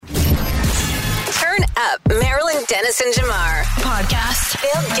Dennis and Jamar. Podcast.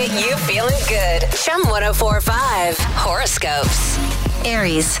 They'll get you feeling good. Chum 104.5. Horoscopes.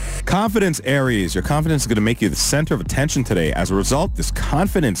 Aries. Confidence, Aries. Your confidence is going to make you the center of attention today. As a result, this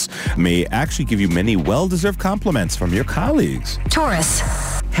confidence may actually give you many well-deserved compliments from your colleagues. Taurus.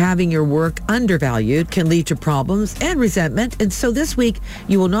 Having your work undervalued can lead to problems and resentment. And so this week,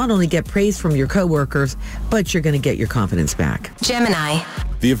 you will not only get praise from your coworkers, but you're going to get your confidence back. Gemini.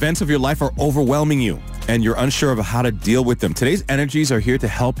 The events of your life are overwhelming you, and you're unsure of how to deal with them. Today's energies are here to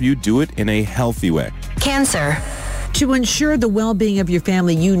help you do it in a healthy way. Cancer. To ensure the well-being of your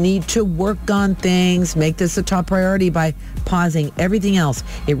family, you need to work on things. Make this a top priority by pausing everything else.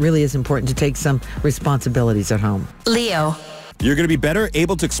 It really is important to take some responsibilities at home. Leo. You're going to be better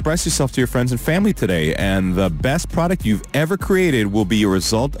able to express yourself to your friends and family today, and the best product you've ever created will be a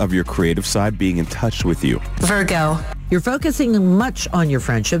result of your creative side being in touch with you. Virgo. You're focusing much on your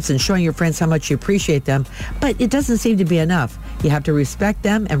friendships and showing your friends how much you appreciate them, but it doesn't seem to be enough. You have to respect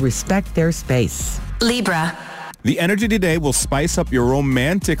them and respect their space. Libra. The energy today will spice up your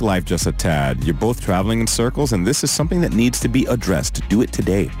romantic life just a tad. You're both traveling in circles, and this is something that needs to be addressed. Do it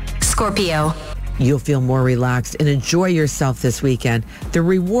today. Scorpio. You'll feel more relaxed and enjoy yourself this weekend. The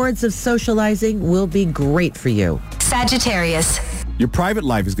rewards of socializing will be great for you. Sagittarius. Your private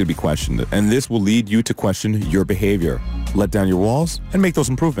life is going to be questioned, and this will lead you to question your behavior. Let down your walls and make those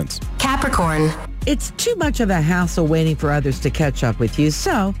improvements. Capricorn. It's too much of a hassle waiting for others to catch up with you,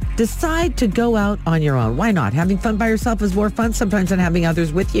 so decide to go out on your own. Why not? Having fun by yourself is more fun sometimes than having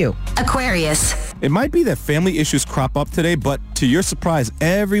others with you. Aquarius. It might be that family issues crop up today, but to your surprise,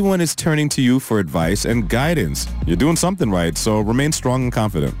 everyone is turning to you for advice and guidance. You're doing something right, so remain strong and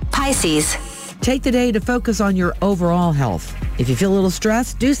confident. Pisces. Take the day to focus on your overall health. If you feel a little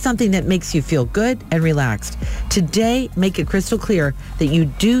stressed, do something that makes you feel good and relaxed. Today, make it crystal clear that you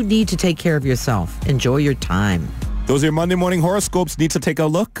do need to take care of yourself. Enjoy your time. Those are your Monday morning horoscopes. Need to take a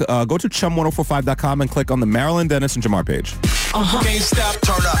look? Go to chum1045.com and click on the Marilyn Dennis and Jamar page. Can't stop,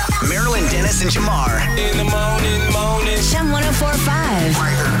 turn up. Marilyn Dennis and Jamar. In the morning. Chum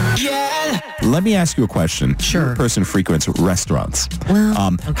 104.5. Yeah. Let me ask you a question. Sure. Your person frequents restaurants.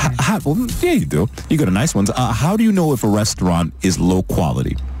 Well, okay. Yeah, you do. You go to nice ones. How do you know if a restaurant is low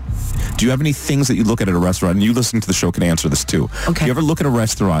quality? Do you have any things that you look at a restaurant, and you listening to the show can answer this too. Okay. Do you ever look at a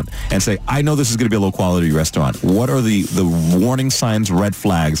restaurant and say, I know this is going to be a low quality restaurant? What are the warning signs, red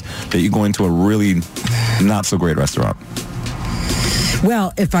flags that you go into a really not so great restaurant?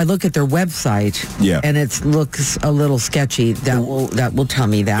 Well, if I look at their website and it looks a little sketchy, that will tell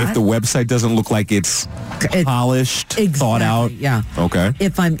me that. If the website doesn't look like it's polished, thought out. Yeah. Okay.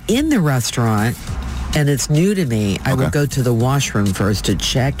 If I'm in the restaurant and it's new to me, I will go to the washroom first to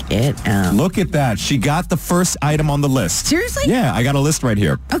check it out. Look at that. She got the first item on the list. Seriously? Yeah, I got a list right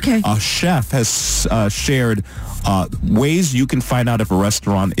here. Okay. A chef has shared ways you can find out if a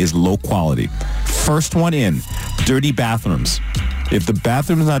restaurant is low quality. First one in, dirty bathrooms. If the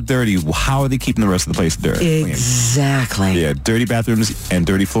bathroom's not dirty, how are they keeping the rest of the place dirty? Exactly. Yeah, dirty bathrooms and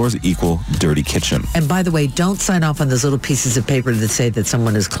dirty floors equal dirty kitchen. And by the way, don't sign off on those little pieces of paper that say that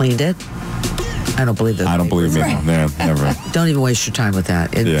someone has cleaned it. I don't believe that. I don't believe me. Right. Yeah, never. Don't even waste your time with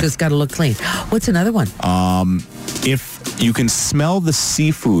that. It just got to look clean. What's another one? If you can smell the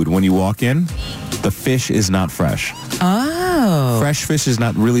seafood when you walk in, the fish is not fresh. Oh. Fresh fish is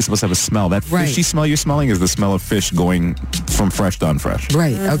not really supposed to have a smell. That fishy smell you're smelling is the smell of fish going from fresh to unfresh.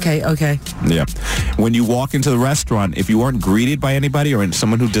 Right. Okay. Yeah. When you walk into the restaurant, if you aren't greeted by anybody or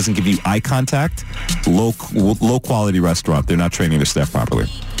someone who doesn't give you eye contact, low quality restaurant. They're not training their staff properly.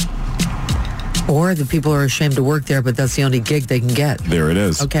 Or the people are ashamed to work there, but that's the only gig they can get. There it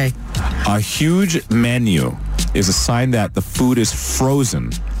is. Okay. A huge menu is a sign that the food is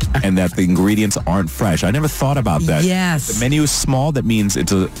frozen and that the ingredients aren't fresh. I never thought about that. Yes. The menu is small. That means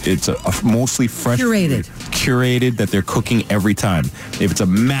it's a mostly fresh Curated. food. Curated, that they're cooking every time. If it's a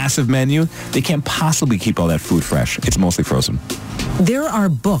massive menu, they can't possibly keep all that food fresh. It's mostly frozen. There are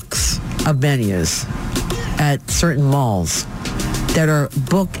books of menus at certain malls that are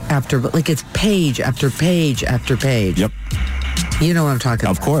book after book, like it's page after page after page. Yep. You know what I'm talking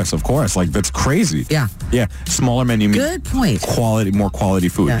about. Of course. Like, that's crazy. Yeah. Yeah. Smaller menu means Good point. more quality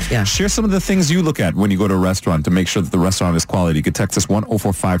food. Yeah. Share some of the things you look at when you go to a restaurant to make sure that the restaurant is quality. You can text us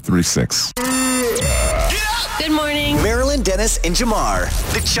 104536. Good morning. Marilyn Dennis and Jamar.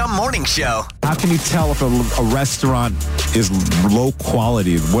 The Chum Morning Show. How can you tell if a restaurant is low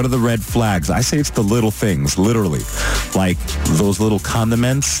quality? What are the red flags? I say it's the little things, literally. Like those little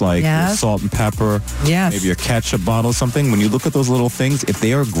condiments, like salt and pepper, maybe a ketchup bottle or something. When you look at those little things, if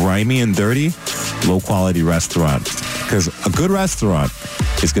they are grimy and dirty, low quality restaurant. Because a good restaurant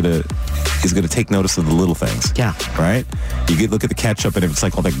is going to is going to take notice of the little things. Yeah. Right? You look at the ketchup, and if it's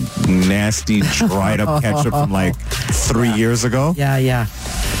like all that nasty, dried up ketchup from like 3 years ago. Yeah.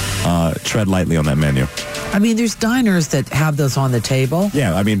 Tread lightly on that menu. I mean, there's diners that have those on the table.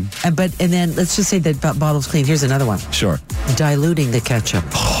 Yeah, I mean... And then let's just say that bottle's clean. Here's another one. Sure. Diluting the ketchup.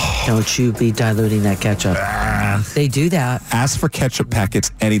 Don't you be diluting that ketchup. They do that. Ask for ketchup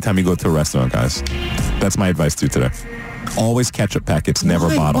packets anytime you go to a restaurant, guys. That's my advice to you today. Always ketchup packets, never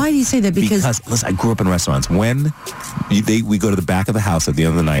bottle. Why do you say that? Because listen, I grew up in restaurants. When we go to the back of the house at the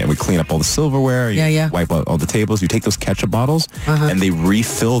end of the night and we clean up all the silverware, wipe out all the tables, you take those ketchup bottles and they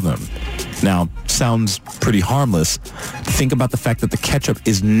refill them. Now, sounds pretty harmless. Think about the fact that the ketchup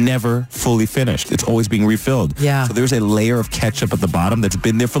is never fully finished. It's always being refilled. Yeah. So there's a layer of ketchup at the bottom that's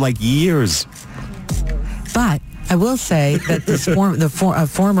been there for like years. But I will say that a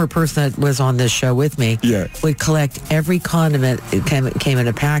former person that was on this show with me would collect every condiment. It came in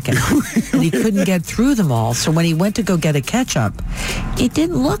a packet. And he couldn't get through them all. So when he went to go get a ketchup, it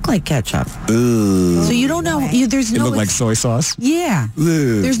didn't look like ketchup. Ooh. So you don't know. There's It no looked like soy sauce? Yeah.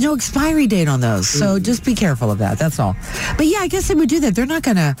 Ooh. There's no expiry date on those. So just be careful of that. That's all. But yeah, I guess they would do that. They're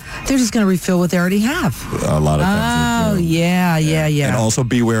just going to refill what they already have. A lot of times. Oh, yeah. And also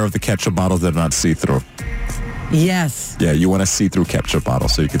beware of the ketchup bottles that are not see-through. Yes. Yeah, you want a see-through ketchup bottle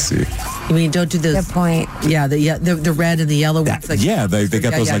so you can see. I mean, don't do this. Good point. Yeah, the red and the yellow ones. They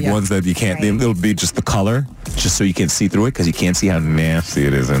got those ones that you can't. Right. It'll be just the color, just so you can see through it because you can't see how nasty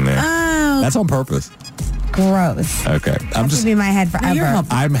it is in there. Oh. That's on purpose. Gross. Okay, I'm just be my head forever.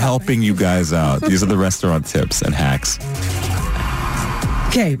 I'm helping you guys out. These are the restaurant tips and hacks.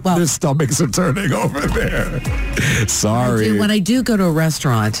 Okay, well, Their stomachs are turning over there. Sorry. when I do go to a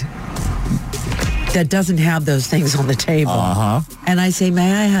restaurant that doesn't have those things on the table, and I say,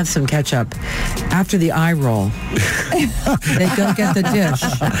 may I have some ketchup? After the eye roll, they go get the dish,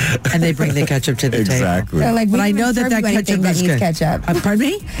 and they bring the ketchup to the table. Exactly. They're like, But I know that ketchup is good. Ketchup. Pardon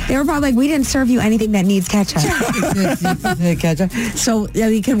me? They were probably like, we didn't serve you anything that needs ketchup. Ketchup. So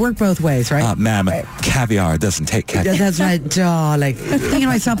it can work both ways, right? Ma'am, caviar doesn't take ketchup. That's right, darling. Thinking to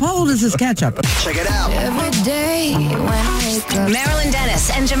myself, how old is this ketchup? Check it out. Every day when I wake up. Marilyn Dennis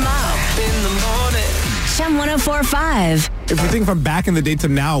and Jamal. In the morning. Chum 104.5. If we think from back in the day to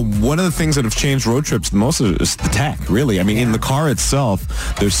now, one of the things that have changed road trips the most is the tech, really. I mean, in the car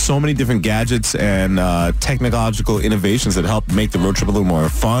itself, there's so many different gadgets and technological innovations that help make the road trip a little more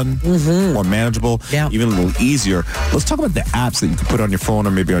fun, more manageable, even a little easier. Let's talk about the apps that you can put on your phone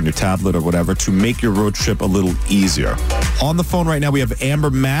or maybe on your tablet or whatever to make your road trip a little easier. On the phone right now, we have Amber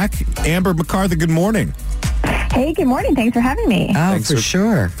Mack. Amber McCarthy, good morning. Hey, good morning. Thanks for having me. Oh, Thanks for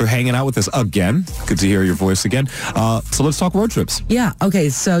sure. For hanging out with us again. Good to hear your voice again. So let's talk road trips. Yeah. Okay.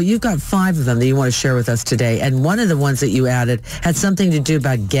 So you've got 5 of them that you want to share with us today. And one of the ones that you added had something to do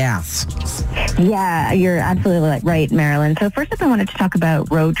about gas. Yeah, you're absolutely right, Marilyn. So first up, I wanted to talk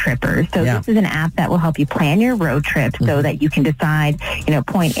about Road Trippers. So this is an app that will help you plan your road trip so that you can decide,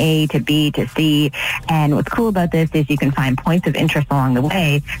 point A to B to C. And what's cool about this is you can find points of interest along the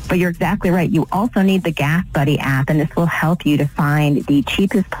way. But you're exactly right. You also need the Gas Buddy app, and this will help you to find the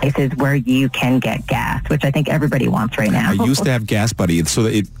cheapest places where you can get gas, which I think everybody wants right now. I used to have Gas Buddy, so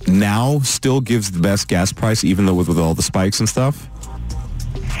that it now still gives the best gas price, even though with all the spikes and stuff.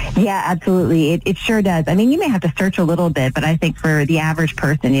 Yeah, absolutely. It sure does. I mean, you may have to search a little bit, but I think for the average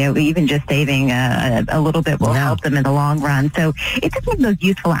person, even just saving a little bit will help them in the long run. So it's just one of those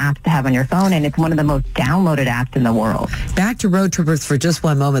useful apps to have on your phone, and it's one of the most downloaded apps in the world. Back to Road Trippers for just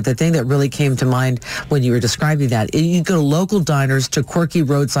one moment. The thing that really came to mind when you were describing that, you go to local diners to quirky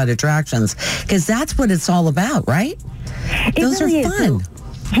roadside attractions, because that's what it's all about, right? Those really are fun.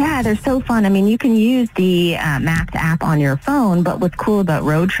 Yeah, they're so fun. I mean, you can use the Maps app on your phone, but what's cool about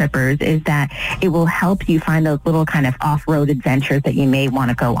Road Trippers is that it will help you find those little kind of off-road adventures that you may want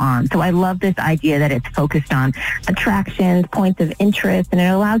to go on. So I love this idea that it's focused on attractions, points of interest, and it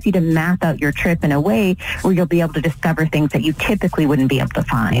allows you to map out your trip in a way where you'll be able to discover things that you typically wouldn't be able to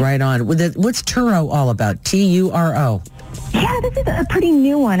find. Right on. What's Turo all about? Turo? Yeah, this is a pretty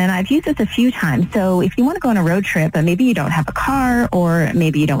new one, and I've used this a few times. So if you want to go on a road trip, and maybe you don't have a car, or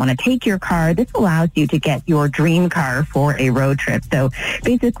maybe you don't want to take your car, this allows you to get your dream car for a road trip. So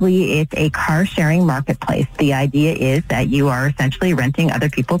basically, it's a car-sharing marketplace. The idea is that you are essentially renting other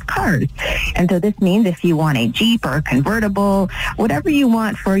people's cars. And so this means if you want a Jeep or a convertible, whatever you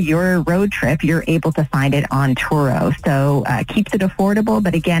want for your road trip, you're able to find it on Turo. So keeps it affordable,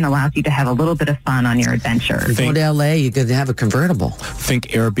 but again, allows you to have a little bit of fun on your adventure. Go to LA, you could have a convertible. Think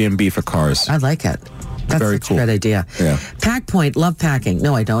Airbnb for cars. I like it. That's Very such cool. a great idea. Yeah. Pack Point, love packing.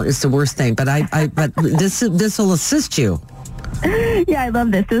 No, I don't. It's the worst thing. But but this will assist you. Yeah, I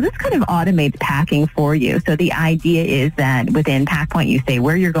love this. So this kind of automates packing for you. So the idea is that within PackPoint, you say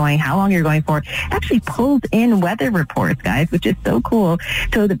where you're going, how long you're going for. It actually pulls in weather reports, guys, which is so cool.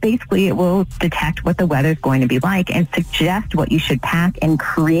 So that basically it will detect what the weather's going to be like and suggest what you should pack and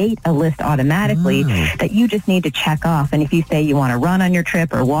create a list automatically that you just need to check off. And if you say you want to run on your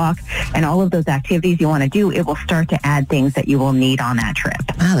trip or walk and all of those activities you want to do, it will start to add things that you will need on that trip.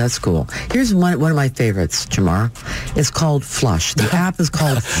 Oh, that's cool. Here's one of my favorites, Jamar. It's called Flush. The app is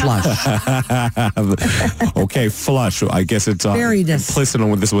called Flush. Okay, Flush. I guess it's implicit on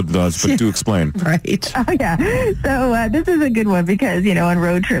what this one does, but do explain. Right. Oh, yeah. So this is a good one because, on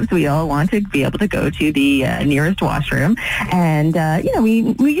road trips, we all want to be able to go to the nearest washroom. And,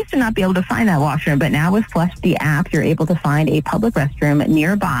 we used to not be able to find that washroom, but now with Flush, the app, you're able to find a public restroom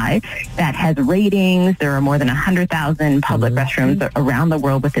nearby that has ratings. There are more than 100,000 public restrooms around the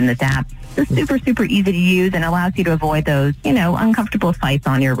world within this app. It's super, super easy to use and allows you to avoid those, uncomfortable fights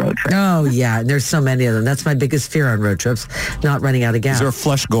on your road trip. Oh, yeah. And there's so many of them. That's my biggest fear on road trips, not running out of gas. Is there a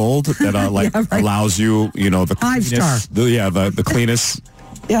Flush Gold that allows you, the 5-star? The cleanest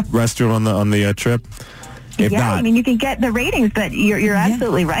restroom on the trip? If not, you can get the ratings, but you're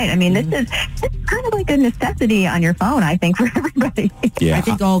absolutely right. It's kind of like a necessity on your phone, I think, for everybody. Yeah. I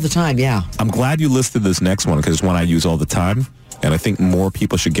think all the time, yeah. I'm glad you listed this next one because it's one I use all the time. And I think more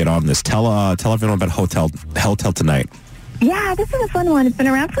people should get on this. Tell everyone about Hotel Tonight. Yeah, this is a fun one. It's been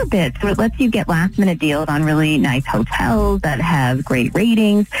around for a bit, so it lets you get last-minute deals on really nice hotels that have great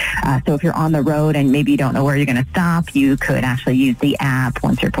ratings. So if you're on the road and maybe you don't know where you're going to stop, you could actually use the app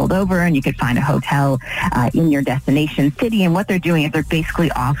once you're pulled over, and you could find a hotel in your destination city. And what they're doing is they're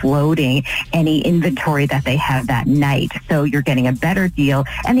basically offloading any inventory that they have that night. So you're getting a better deal.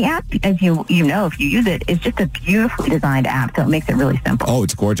 And the app, as you know, if you use it, is just a beautifully designed app, so it makes it really simple. Oh,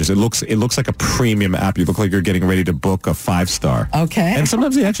 it's gorgeous. It looks like a premium app. You look like you're getting ready to book a 5-star. Okay. And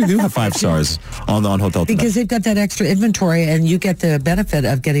sometimes they actually do have 5 stars on Hotel Tonight. Because they've got that extra inventory and you get the benefit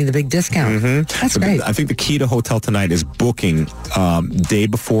of getting the big discount. That's great. I think the key to Hotel Tonight is booking day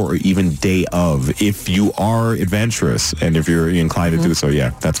before or even day of if you are adventurous and if you're inclined to do so. Yeah,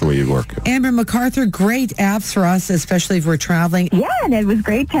 that's the way you work. Amber MacArthur, great apps for us, especially if we're traveling. Yeah, and it was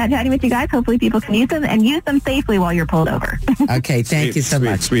great chatting with you guys. Hopefully people can use them and use them safely while you're pulled over. Okay, thank you so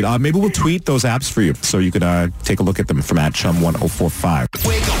much. Sweet. Maybe we'll tweet those apps for you so you could take a look at them from @Chum1045.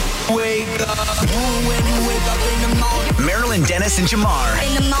 Wake up. When you wake up in the morning. Marilyn Dennis and Jamar.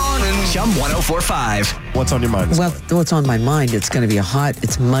 In the morning. Chum 1045. What's on your mind? Well, what's on my mind, it's going to be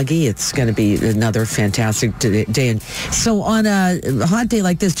it's muggy. It's going to be another fantastic day. And so on a hot day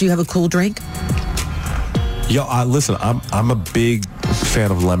like this, do you have a cool drink? Yo, listen, I'm a big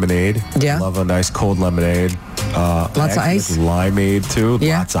fan of lemonade. Yeah. Love a nice cold lemonade. Lots of ice? Limeade, too.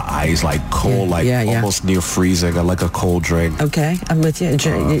 Yeah. Lots of ice, like cold, almost near freezing. I like a cold drink. Okay, I'm with you.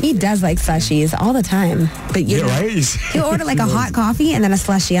 He does like slushies all the time. But He'll order like a hot coffee and then a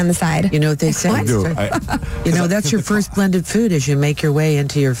slushie on the side. You know what they say? I do. That's your first blended food as you make your way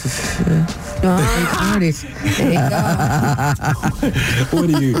into your parties. There you go. What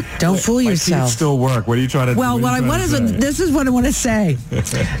do you... Don't fool yourself. Teeth still work. What are you trying to... Well, this is what I want to say.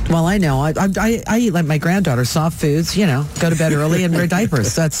 Well, I know. I eat like my granddaughter, soft foods, go to bed early and wear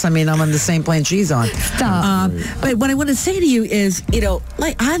diapers. I'm on the same plane she's on. Stop. But what I want to say to you is,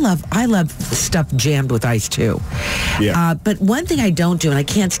 I love stuff jammed with ice too. Yeah. But one thing I don't do, and I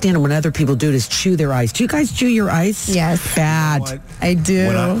can't stand it when other people do it, is chew their ice. Do you guys chew your ice? Yes. Bad. I do.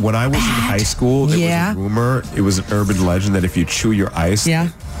 When I was in high school, there was a rumor, it was an urban legend that if you chew your ice,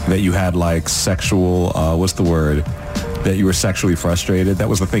 that you had like sexual, what's the word? That you were sexually frustrated. That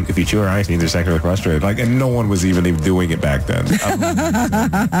was the thing. If you chew your ice, you're sexually frustrated. And no one was even doing it back then.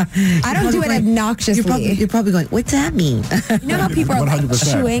 I don't do it obnoxiously. You're probably going, what's that mean? You know how people are like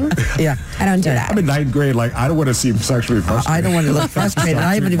chewing? Yeah. I don't do that. I'm in 9th grade. I don't want to seem sexually frustrated. I don't want to look frustrated.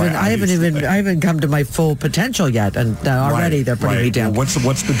 I haven't come to my full potential yet, and already they're putting me down. Well,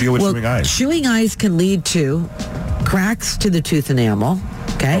 what's the deal with chewing ice? Chewing ice can lead to cracks to the tooth enamel.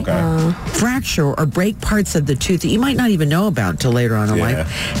 Okay. Fracture or break parts of the tooth that you might not even know about until later on in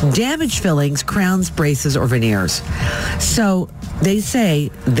life. Damaged fillings, crowns, braces, or veneers. So they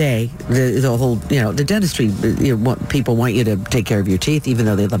say the whole, the dentistry, people want you to take care of your teeth, even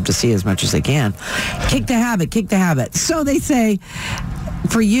though they love to see as much as they can. Kick the habit. So they say,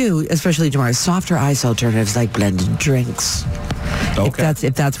 for you, especially tomorrow, softer ice alternatives like blended drinks. Okay.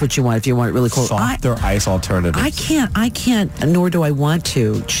 If that's what you want, if you want it really cold. Softer ice alternatives. I can't, nor do I want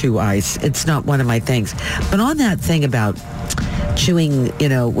to chew ice. It's not one of my things. But on that thing about chewing,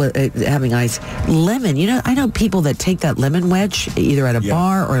 having ice, lemon, I know people that take that lemon wedge either at a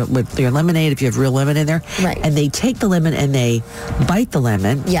bar or with their lemonade, if you have real lemon in there. Right. And they take the lemon and they bite the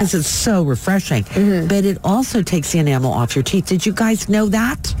lemon because it's so refreshing. Mm-hmm. But it also takes the enamel off your teeth. Did you guys know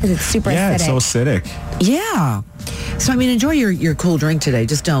that? It's super acidic. Yeah, it's so acidic. Yeah. So, enjoy your cool drink today.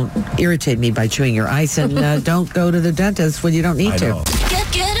 Just don't irritate me by chewing your ice, and don't go to the dentist when you don't need to. Get up,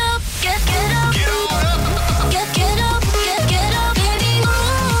 get up, get up. Get up, get up, baby.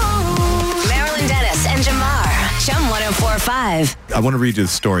 Marilyn Dennis and Jamar. Chum 104.5. I want to read you the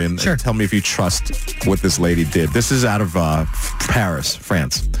story and tell me if you trust what this lady did. This is out of Paris,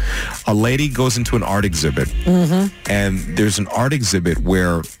 France. A lady goes into an art exhibit, and there's an art exhibit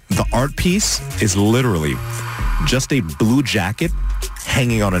where the art piece is literally just a blue jacket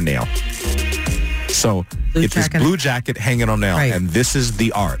hanging on a nail. So it's this blue jacket hanging on a nail, and this is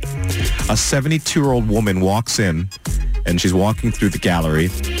the art. A 72-year-old woman walks in, and she's walking through the gallery,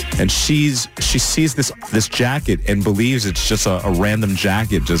 and she sees this jacket and believes it's just a random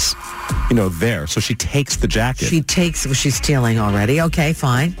jacket just, there. So she takes the jacket. She's stealing already. Okay,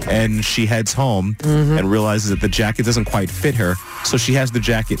 fine. And she heads home and realizes that the jacket doesn't quite fit her, so she has the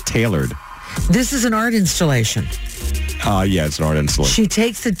jacket tailored. This is an art installation. Yeah, it's an art installation. She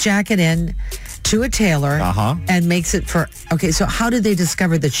takes the jacket in to a tailor and makes it for... Okay, so how did they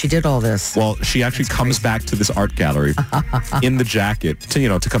discover that she did all this? Well, she actually comes back to this art gallery in the jacket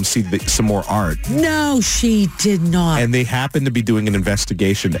to come see some more art. No, she did not. And they happen to be doing an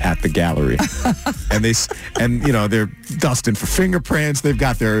investigation at the gallery. They're dusting for fingerprints. They've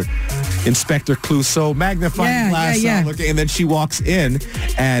got their Inspector Clouseau magnifying glass out looking. And then she walks in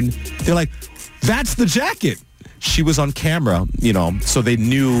and they're like, that's the jacket. She was on camera, so they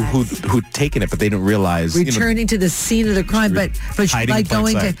knew who'd taken it, but they didn't realize. Returning to the scene of the crime, but she like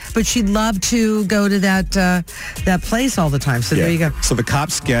going to, but she'd love to go to that place all the time. So there you go. So the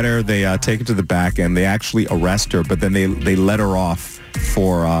cops get her, they take her to the back, and they actually arrest her, but then they let her off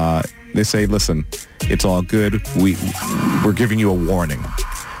for. They say, listen, it's all good. We're giving you a warning,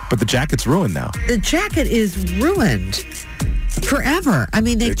 but the jacket's ruined now. The jacket is ruined forever.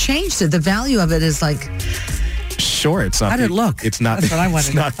 They've changed it. The value of it is like. Sure, it's not. How did it look? It's not. That's what I wanted.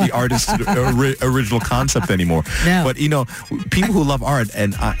 It's not the artist's original concept anymore. No. But people who love art,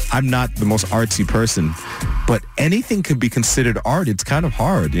 and I'm not the most artsy person, but anything could be considered art. It's kind of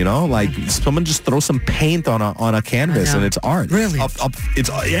hard, like someone just throws some paint on a canvas and it's art. Really?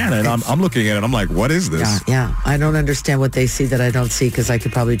 And I'm looking at it. I'm like, what is this? Yeah. I don't understand what they see that I don't see because I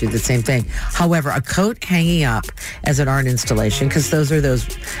could probably do the same thing. However, a coat hanging up as an art installation, because those are those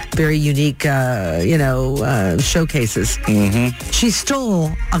very unique, showcases. Mm-hmm. She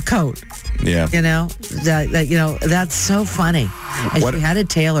stole a coat. Yeah. That's so funny. And she had it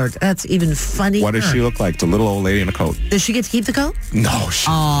tailored. That's even funnier. What does she look like? The little old lady in a coat. Does she get to keep the coat? No.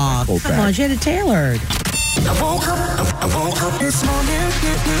 Come on. She had it tailored. I woke up this morning.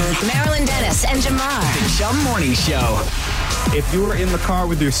 Marilyn Dennis and Jamar. The Chum Morning Show. If you are in the car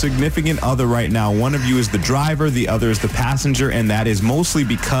with your significant other right now, one of you is the driver, the other is the passenger, and that is mostly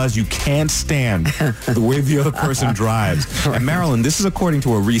because you can't stand the way the other person drives. And Marilyn, this is according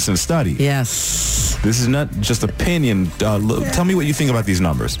to a recent study. Yes. This is not just opinion. Tell me what you think about these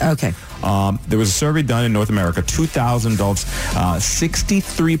numbers. Okay. There was a survey done in North America, 2,000 adults.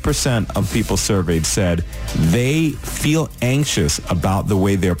 63% of people surveyed said they feel anxious about the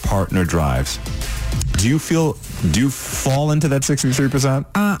way their partner drives. Do you fall into that 63%?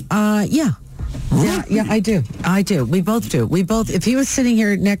 Yeah. Really? Yeah, I do. We both do. If he was sitting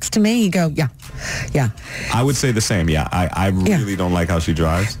here next to me, he'd go, yeah. I would say the same, yeah. I really don't like how she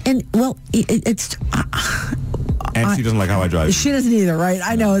drives. And, well, it's... And she doesn't like how I drive. She doesn't either, right?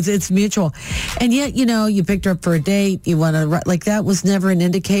 I know, it's mutual. And yet, you picked her up for a date, you want to, like, that was never an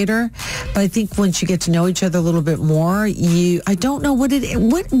indicator. But I think once you get to know each other a little bit more, I don't know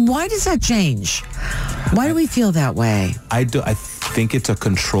why does that change? Why do we feel that way? I think it's a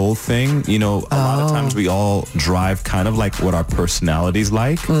control thing. A lot of times we all drive kind of like what our personality's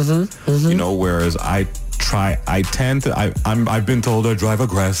like. Whereas I've been told I drive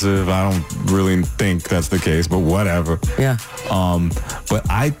aggressive. I don't really think that's the case, but whatever. Yeah. But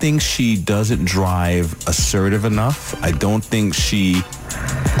I think she doesn't drive assertive enough. I don't think she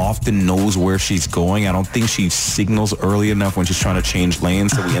often knows where she's going. I don't think she signals early enough when she's trying to change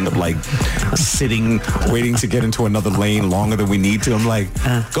lanes, so we end up like sitting, waiting to get into another lane longer than we need to. I'm like,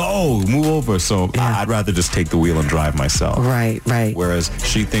 go, move over. So I'd rather just take the wheel and drive myself. Right. Whereas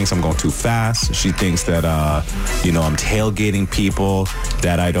she thinks I'm going too fast. She thinks that, I'm tailgating people,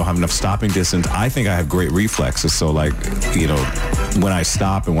 that I don't have enough stopping distance. I think I have great reflexes. So like, when I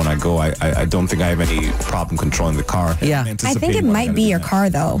stop and when I go, I don't think I have any problem controlling the car. Yeah. I think it might be your car,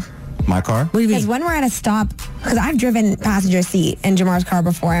 though. My car? What do you mean? Because when we're at a stop, because I've driven passenger seat in Jamar's car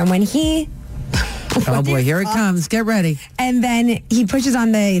before, and when he... Oh boy, here it comes. Get ready. And then he pushes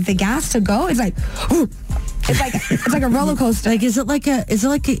on the gas to go. It's like... Ooh. It's like a roller coaster. Like, are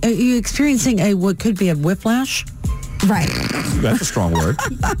you experiencing what could be a whiplash? Right. That's a strong word.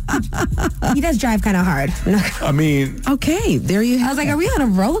 He does drive kind of hard. I mean... Okay, there you have I was like, are we on a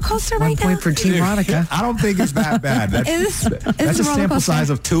roller coaster right now? 1 point for Team Ronica. I don't think it's that bad. That's a sample size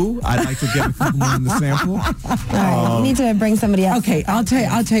of 2. I'd like to get a few more in the sample. All right, you need to bring somebody else. Okay, I'll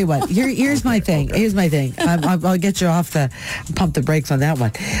tell you what. Here's my thing. I'll get you off pump the brakes on that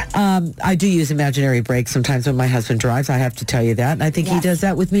one. I do use imaginary brakes sometimes when my husband drives. I have to tell you that. And I think he does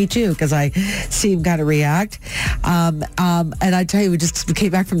that with me too, because I see him kind of react. And I tell you, we just came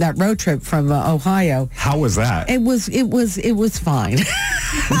back from that road trip from Ohio. How was that? It was fine. It was fine.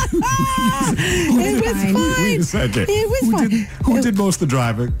 Wait a second. It was fine. Who did most of the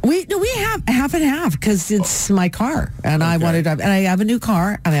driving? We have half and half, because it's my car, and I want to drive. And I have a new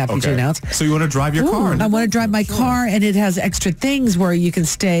car. I'm happy to announce. So you want to drive your car? I want to drive my car, and it has extra things where you can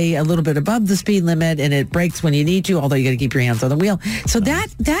stay a little bit above the speed limit, and it brakes when you need to. Although you got to keep your hands on the wheel. So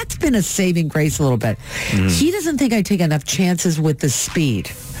that's been a saving grace a little bit. He doesn't think I take enough chances with the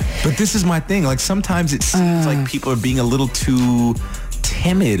speed. But this is my thing. Like, sometimes it seems like people are being a little too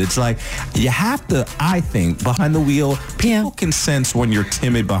timid. It's like, you have to, I think, behind the wheel, people can sense when you're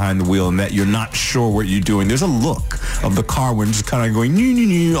timid behind the wheel and that you're not sure what you're doing. There's a look of the car when you're just kind of going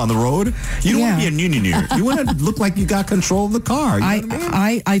new on the road. You don't want to be a new. You want to look like you got control of the car. You know what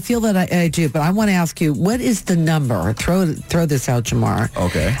I mean? I feel that I do, but I want to ask you, what is the number? Throw this out, Jamar.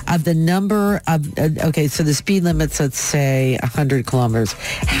 Okay. Of the number of, so the speed limit's, let's say, 100 kilometers.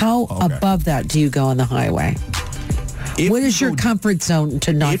 How above that do you go on the highway? What is your comfort zone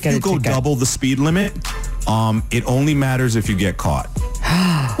to not get a ticket? If you go double the speed limit, it only matters if you get caught.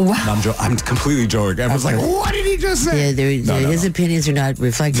 Wow. I'm completely joking. I was like, what did he just say? Yeah, his opinions are not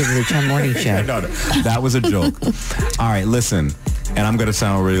reflected in the Chum Morning Show. No, that was a joke. All right, listen. And I'm going to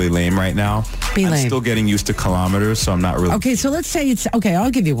sound really lame right now. I'm still getting used to kilometers, so I'm not really... Okay, so let's say it's... Okay,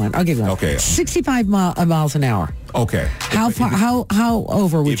 I'll give you one. Okay. 65 miles an hour. Okay. How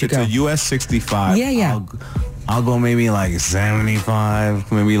over would you go? If it's a US 65, yeah. I'll go maybe like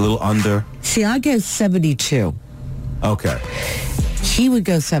 75, maybe a little under. See, I go 72. Okay. He would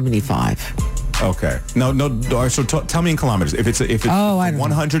go 75. Okay. No. So tell me in kilometers. If it's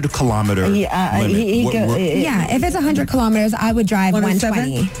 100 kilometer limit. If it's 100 kilometers, I would drive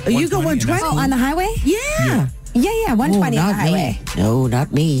 120. You go 120? Oh, on the highway? Yeah. Yeah, 120 on the highway. No,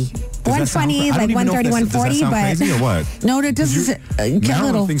 not me. 120, like 130, 140, but... crazy or what? No, that doesn't...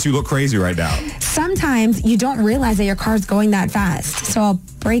 Marilyn thinks you look crazy right now. Sometimes you don't realize that your car's going that fast, so I'll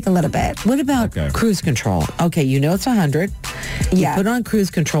brake a little bit. What about cruise control? Okay, you know it's 100. You put on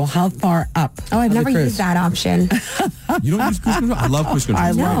cruise control. How far up? Oh, I've never used that option. You don't use cruise control? I love cruise control.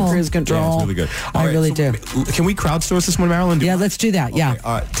 I love cruise control. Yeah, it's really good. I really do. Can we crowdsource this one, Marilyn? Yeah, let's do that. Yeah.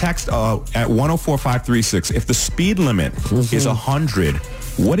 Text at 104536. If the speed limit is 100,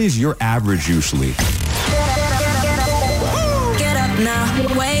 what is your average usually? Get up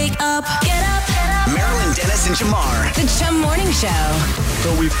now. Wake up. Get up. Marilyn Dennis and Jamar. The Chum Morning Show.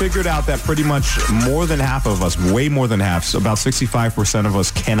 So we figured out that pretty much more than half of us, way more than half, about 65% of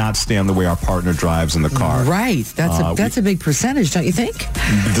us cannot stand the way our partner drives in the car. Right. That's a big percentage, don't you think?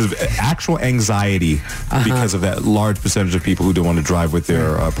 The actual anxiety because of that large percentage of people who don't want to drive with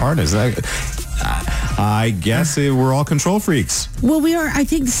their partners. I guess we all control freaks. Well, we are. I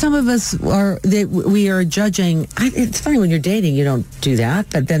think some of us are. We are judging. It's funny when you're dating, you don't do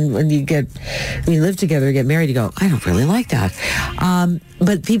that. But then when you live together, get married, you go, I don't really like that.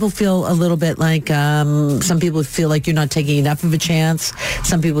 But people feel a little bit like some people feel like you're not taking enough of a chance.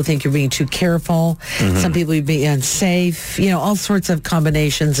 Some people think you're being too careful. Some people are being unsafe. All sorts of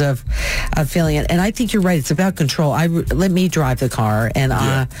combinations of feeling it. And I think you're right. It's about control. Let me drive the car,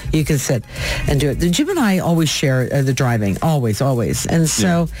 and you can sit and do it. Jim and I always share the driving, always. And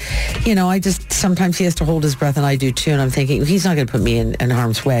so, I just, sometimes he has to hold his breath, and I do too. And I'm thinking, he's not going to put me in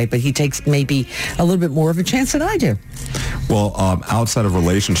harm's way, but he takes maybe a little bit more of a chance than I do. Well, outside of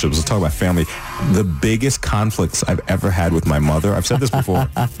relationships, let's talk about family. The biggest conflicts I've ever had with my mother, I've said this before,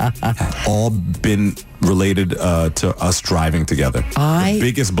 have all been related to us driving together. The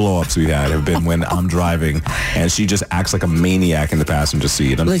biggest blow-ups we've had have been when I'm driving and she just acts like a maniac in the passenger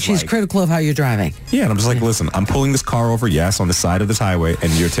seat. And she's critical of how you're driving. Yeah, and I'm just like, listen, I'm pulling this car over, yes, on the side of this highway,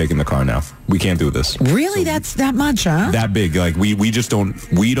 and you're taking the car now. We can't do this. Really? So, that's that much, huh? That big. Like,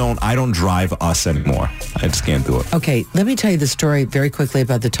 I don't drive us anymore. I just can't do it. Okay, let me tell you the story very quickly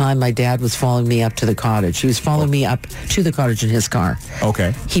about the time my dad was following me up to the cottage. He was following me up to the cottage in his car.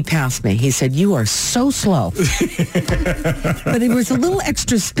 Okay. He passed me. He said, "You are so slow." But there was a little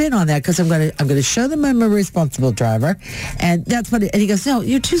extra spin on that because I'm going to show them I'm a responsible driver, and that's what. And he goes, "No,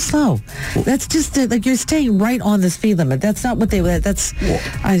 you're too slow. That's just like you're staying right on the speed limit. That's not what they. That's."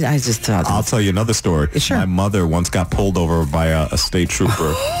 I just thought. I'll tell you another story. Sure. My mother once got pulled over by a state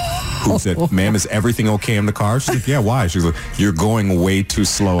trooper. Who said, "Ma'am, is everything okay in the car?" She's like, "Yeah, why?" She's like, "You're going way too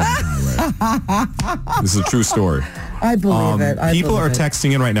slow on the highway." This is a true story. I believe it. People are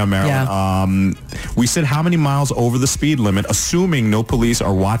texting in right now, Marilyn. Yeah. We said how many miles over the speed limit, assuming no police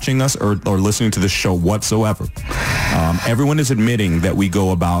are watching us or listening to this show whatsoever. Everyone is admitting that we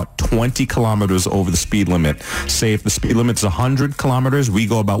go about 20 kilometers over the speed limit. Say if the speed limit is 100 kilometers, we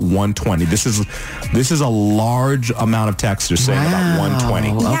go about 120. This is a large amount of texters saying about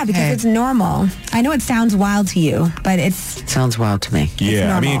 120. Yeah, because it's normal. I know it sounds wild to you, but it sounds wild to me.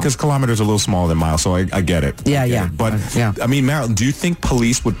 Yeah, I mean, because kilometers are a little smaller than miles, so I get it. Yeah, yeah. But, I mean, Marilyn, do you think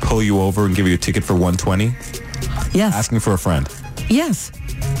police would pull you over and give you a ticket for 120? Yes. Asking for a friend? Yes.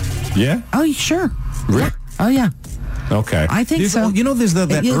 Yeah? Oh, sure. Really? Yeah. Oh, yeah. Okay. I think so. You know, there's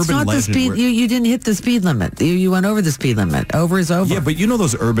that it's urban not legend. The speed, you didn't hit the speed limit. You went over the speed limit. Over is over. Yeah, but you know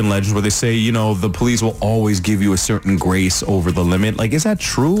those urban legends where they say, the police will always give you a certain grace over the limit. Like, is that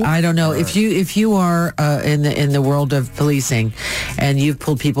true? I don't know. If you are in the world of policing, and you've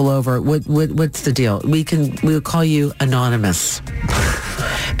pulled people over, what's the deal? We'll call you anonymous.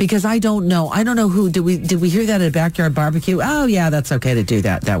 Because I don't know who did we hear that at a backyard barbecue? Oh yeah, that's okay to do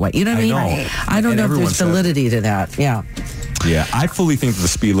that way. You know what I mean? I don't know if there's validity to that. Yeah. Yeah, I fully think that the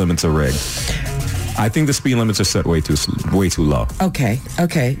speed limits are rigged. I think the speed limits are set way too low. Okay.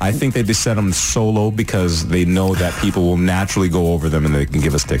 I think they just set them so low because they know that people will naturally go over them and they can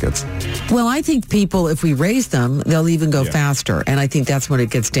give us tickets. Well, I think people, if we raise them, they'll even go faster. And I think that's when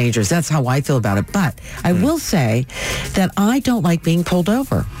it gets dangerous. That's how I feel about it. But I will say that I don't like being pulled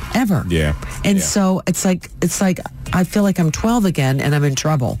over, ever. Yeah. And so it's like I feel like I'm 12 again and I'm in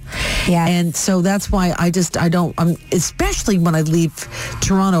trouble. Yeah. And so that's why especially when I leave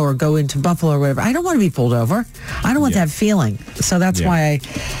Toronto or go into Buffalo or whatever, I don't want to be pulled over. I don't want that feeling. So that's why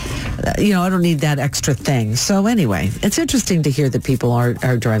I don't need that extra thing. So anyway, it's interesting to hear that people are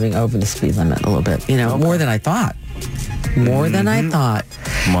driving over the speed limit a little bit, more than I thought. More than I thought.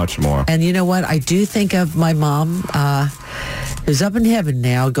 Much more. And you know what? I do think of my mom, who's up in heaven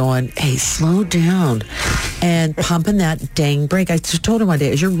now going, hey, slow down, and pumping that dang brake. I just told her one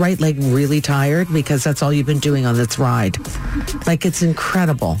day, is your right leg really tired? Because that's all you've been doing on this ride. Like, it's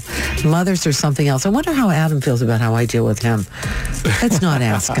incredible. Mothers are something else. I wonder how Adam feels about how I deal with him. Let's not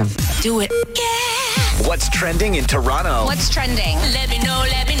ask him. Do it. Yeah. What's trending in Toronto? What's trending? Let me know.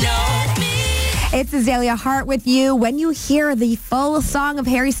 It's Azalea Hart with you. When you hear the full song of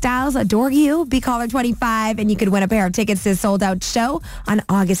Harry Styles, Adore You, be caller 25, and you could win a pair of tickets to his sold-out show on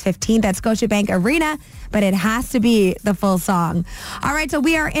August 15th at Scotiabank Arena, but it has to be the full song. All right, so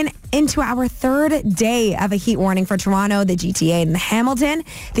we are into our third day of a heat warning for Toronto, the GTA, and Hamilton.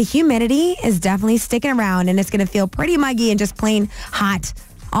 The humidity is definitely sticking around, and it's going to feel pretty muggy and just plain hot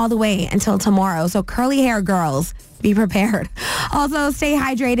all the way until tomorrow. So curly hair girls, be prepared. Also, stay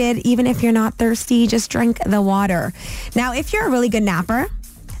hydrated. Even if you're not thirsty, just drink the water. Now, if you're a really good napper,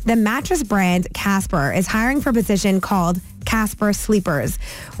 the mattress brand Casper is hiring for a position called Casper Sleepers,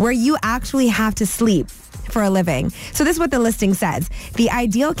 where you actually have to sleep for a living. So this is what the listing says. The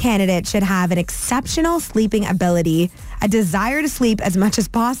ideal candidate should have an exceptional sleeping ability, a desire to sleep as much as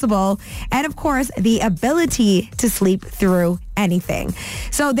possible, and of course, the ability to sleep through anything.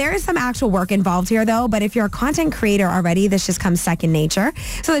 So there is some actual work involved here though, but if you're a content creator already, this just comes second nature.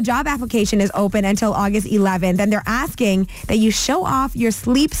 So the job application is open until August 11th, and they're asking that you show off your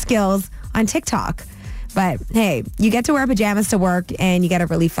sleep skills on TikTok. But hey, you get to wear pajamas to work and you get a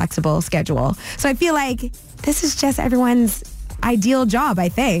really flexible schedule. So I feel like this is just everyone's ideal job, I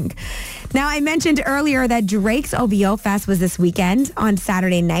think. Now, I mentioned earlier that Drake's OVO Fest was this weekend on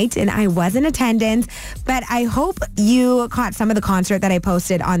Saturday night, and I was in attendance, but I hope you caught some of the concert that I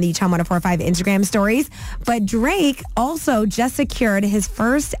posted on the Chum 104.5 Instagram stories. But Drake also just secured his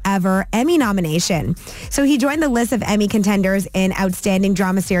first ever Emmy nomination. So he joined the list of Emmy contenders in Outstanding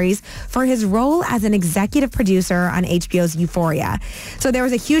Drama Series for his role as an executive producer on HBO's Euphoria. So there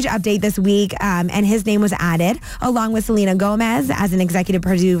was a huge update this week, and his name was added, along with Selena Gomez as an executive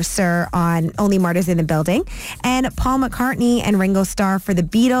producer on Only Murders in the Building, and Paul McCartney and Ringo Starr for the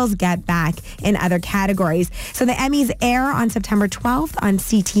Beatles' Get Back in other categories. So the Emmys air on September 12th on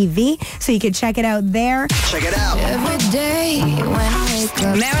CTV, so you can check it out there. Check it out. Every day when I wake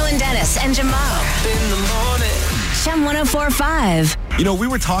up. Marilyn Dennis and Jamar. In the morning. Chum 104.5. You know, we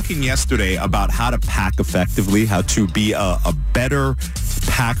were talking yesterday about how to pack effectively, how to be a better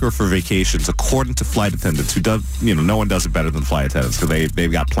packer for vacations, according to flight attendants who does, you know, no one does it better than flight attendants because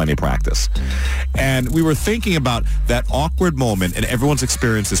they've got plenty of practice. And we were thinking about that awkward moment, and everyone's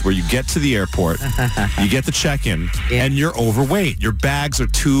experiences where you get to the airport, you get the check-in, and you're overweight. Your bags are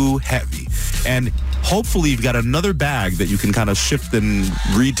too heavy. And hopefully you've got another bag that you can kind of shift and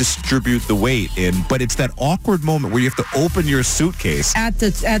redistribute the weight in. But it's that awkward moment where you have to open your suitcase at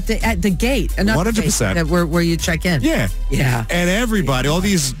the gate, 100%, where you check in. Yeah. And everybody, all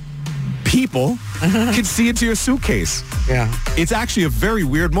these people can see into your suitcase. Yeah. It's actually a very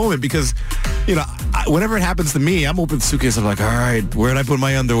weird moment because, you know, whenever it happens to me, I'm opening the suitcase. I'm like, all right, where did I put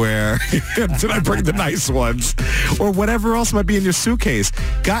my underwear? Did I bring the nice ones? Or whatever else might be in your suitcase.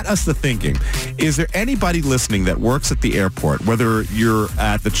 Got us to thinking, is there anybody listening that works at the airport, whether you're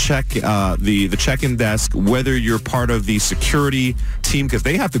at the check-in desk, whether you're part of the security team, because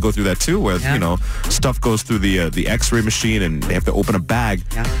they have to go through that too, where, you know, stuff goes through the x-ray machine and they have to open a bag.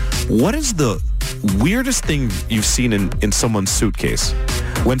 Yeah. What is the weirdest thing you've seen in someone's suitcase?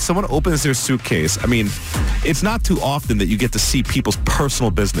 When someone opens their suitcase, I mean, it's not too often that you get to see people's personal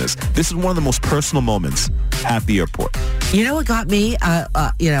business. This is one of the most personal moments at the airport. You know what got me?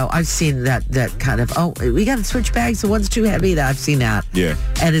 You know, I've seen that kind of, we got to switch bags. The one's too heavy. I've seen that. Yeah.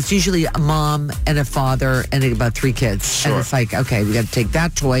 And it's usually a mom and a father and about 3 kids. Sure. And it's like, okay, we got to take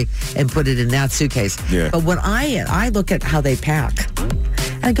that toy and put it in that suitcase. Yeah. But when I look at how they pack,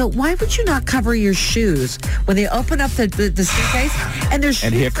 I go, why would you not cover your shoes when they open up the suitcase and there's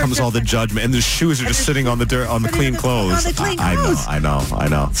shoes? And here comes all the judgment, and the shoes are just sitting on the dirt, on the clean clothes. On the clean clothes. I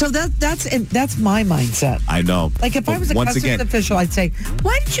know. So that's my mindset. I know. Like if I was a customs official, I'd say,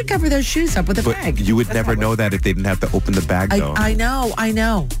 why did you cover those shoes up with a bag? You would never know that if they didn't have to open the bag, though. I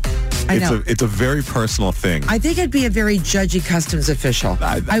know. It's a very personal thing. I think I'd be a very judgy customs official.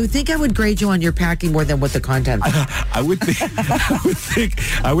 I would think I would grade you on your packing more than what the content. I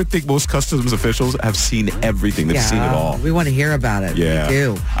would think most customs officials have seen everything. They've seen it all. We want to hear about it. Yeah. We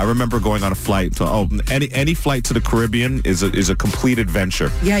do. I remember going on a flight to any flight to the Caribbean is a complete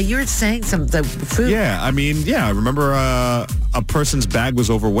adventure. Yeah, you were saying the food. Yeah, I mean, I remember a person's bag was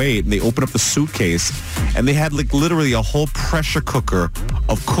overweight, and they opened up the suitcase, and they had like literally a whole pressure cooker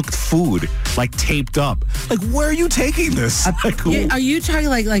of cooked food, like taped up. Like, where are you taking this? Are you talking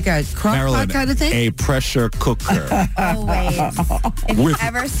like a crock pot kind of thing? A pressure cooker. Always. With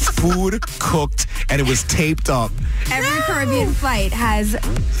food cooked, and it was taped up. Every Caribbean flight has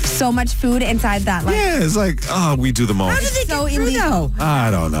so much food inside that. Yeah, it's like, we do the most. How did they get through though?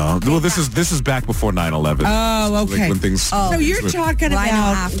 I don't know. Well, this is back before 9/11. Oh, okay. Like when things. So you're talking about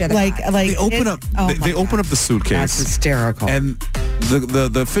after like they open up. They open up the suitcase. That's hysterical. And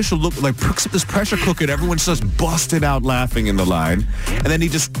the official picks up this pressure cooker, and everyone starts busting out laughing in the line. And then he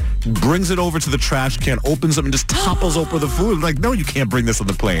just brings it over to the trash can, opens up, and just topples over the food. I'm like, no, you can't bring this on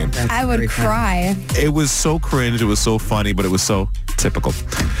the plane. I would cry. It was so cringe. It was so funny, but it was so typical.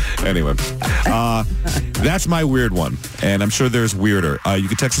 Anyway, that's my weird one, and I'm sure there's weirder. You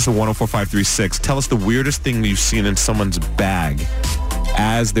can text us at 104536. Tell us the weirdest thing you've seen in someone's bag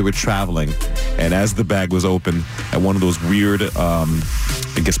as they were traveling, and as the bag was open at one of those weird,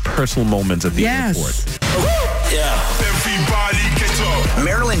 personal moments at the airport. Yeah. Everybody get up.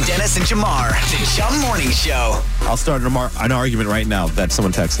 Marilyn Dennis and Jamar, the Chum Morning Show. I'll start an argument right now that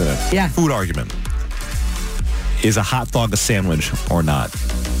someone texted in. Yeah. Food argument. Is a hot dog a sandwich or not?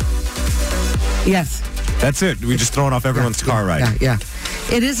 Yes. That's it. We're just throwing off everyone's car ride. Yeah.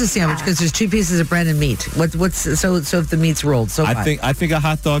 It is a sandwich because there's 2 pieces of bread and meat. So if the meat's rolled, so I think a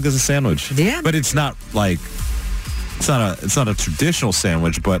hot dog is a sandwich. Yeah. But it's not like it's not a traditional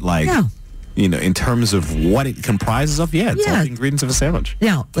sandwich, but like you know, in terms of what it comprises of, it's all the ingredients of a sandwich.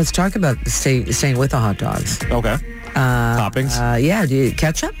 Now let's talk about staying with the hot dogs. Okay. Toppings. Do you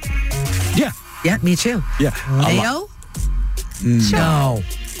ketchup? Yeah. Yeah, me too. Yeah. Mayo? No.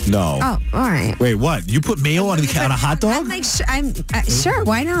 No. Oh, all right. Wait, what? You put mayo on a hot dog? I'm like, sure,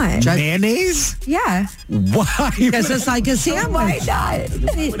 why not? Mayonnaise? Yeah. Why? Because it's like a sandwich. Why not?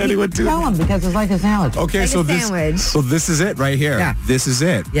 Would anyone do Tell that? them because it's like a sandwich. Okay, Like so a sandwich. this is it right here. Yeah. This is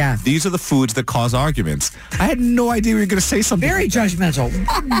it. Yeah. These are the foods that cause arguments. I had no idea we were going to say something. Very like that.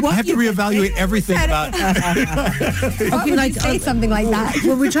 judgmental. I have to reevaluate everything about. Why would you say something like that?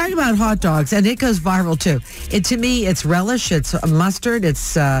 When we're talking about hot dogs, and it goes viral too. To me, it's relish, it's mustard,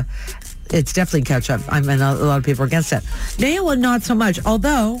 it's definitely ketchup. I mean, a lot of people are against that. Mayo, not so much.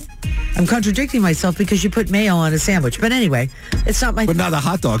 Although I'm contradicting myself because you put mayo on a sandwich. But anyway, it's not my. But not a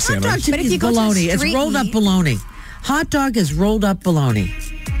hot dog Hot sandwich. dog to But me if is you go to bologna. a It's street rolled up meat- bologna. Hot dog is rolled up bologna.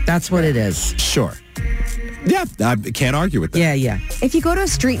 That's what it is. Sure. Yeah, I can't argue with that. Yeah. If you go to a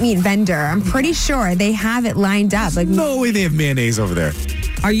street meat vendor, I'm pretty sure they have it lined up. Like, No way they have mayonnaise over there.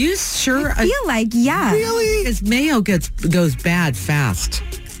 Are you sure? I feel like, yeah. Really? Because mayo goes bad fast.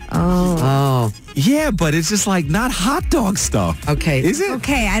 Oh. Yeah, but it's just like not hot dog stuff. Okay. Is it?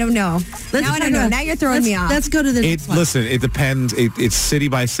 Okay, I don't know. Now I don't know. Now you're throwing me off. Let's go to the next one. Listen, it depends. It's city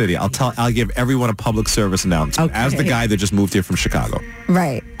by city. I'll give everyone a public service announcement. Okay. As the guy that just moved here from Chicago.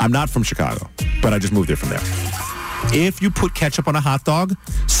 Right. I'm not from Chicago, but I just moved here from there. If you put ketchup on a hot dog,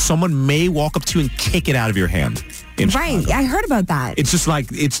 someone may walk up to you and kick it out of your hand. In Right. Chicago. I heard about that. It's just like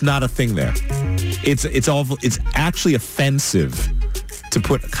it's not a thing there. It's actually offensive to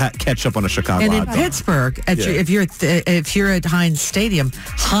put ketchup on a Chicago And in hot dog. Pittsburgh, Yeah. if you're at Heinz Stadium,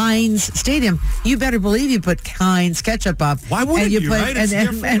 you better believe you put Heinz ketchup up. Why wouldn't and you you, put right? It's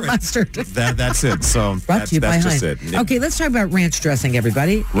and different. mustard. That's it. So Brought to you by that's Heinz. just it. Okay, let's talk about ranch dressing,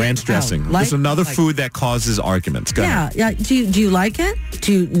 everybody. Ranch dressing. Like- This is another like- food that causes arguments. Go ahead. Yeah. Do you like it?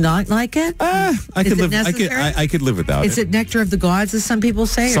 Do you not like it? I Is could it live. necessary? I could live without Is it. it nectar of the gods, as some people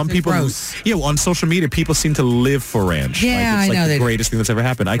say? Or Some is it people, gross? on social media, people seem to live for ranch. Yeah, like, it's I like know the they do. greatest thing that's ever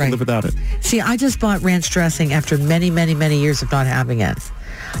happened. I Right. can live without it. See, I just bought ranch dressing after many, many, many years of not having it.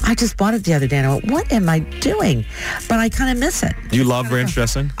 I just bought it the other day, and I went, what am I doing? But I kind of miss it. Do you love ranch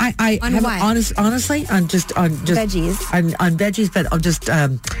dressing? I On have what? honestly on just Veggies. on veggies, but on just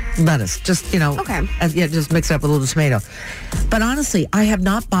lettuce. Just Okay. Just mix it up with a little tomato. But honestly, I have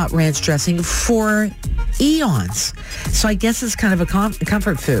not bought ranch dressing for eons, so I guess it's kind of a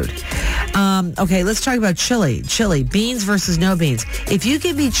comfort food. Okay, let's talk about chili. Chili, beans versus no beans. If you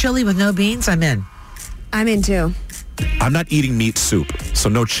give me chili with no beans, I'm in. I'm in too. I'm not eating meat soup, so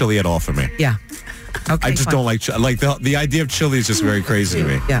no chili at all for me. Yeah. Okay, I just fine. don't like the idea of chili is just very crazy to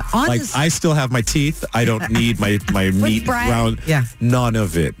me. Yeah. Like I still have my teeth. I don't need my meat bread. ground. Yeah. None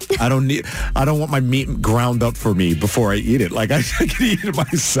of it. I don't want my meat ground up for me before I eat it. Like I can eat it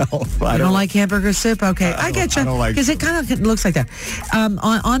myself. I You don't like hamburger soup? Okay, I get you. I don't like- Because it kind of looks like that.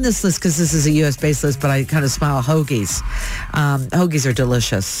 On this list, because this is a U.S.-based list, but I kind of smile, hoagies. Hoagies are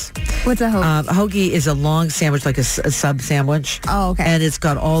delicious. What's a hoagie? Hoagie is a long sandwich, like a sub sandwich. Oh, okay. And it's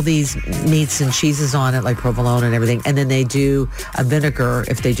got all these meats and cheeses on it, like provolone and everything. And then they do a vinegar,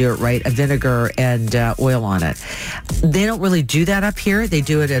 if they do it right, a vinegar and oil on it. They don't really do that up here. They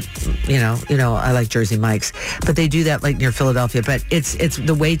do it at, I like Jersey Mike's, but they do that like near Philadelphia. But it's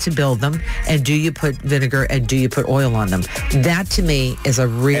the way to build them. And do you put vinegar and do you put oil on them? That to me is a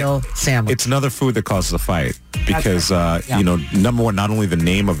real sandwich. It's another food that causes a fight because, number one, not only the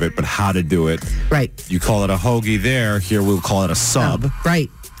name of it, but how to do it. Right. You call it a hoagie there. Here we'll call it a sub. Right.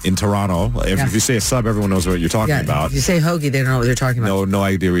 In Toronto. If you say a sub, everyone knows what you're talking about. If you say hoagie, they don't know what they're talking about. No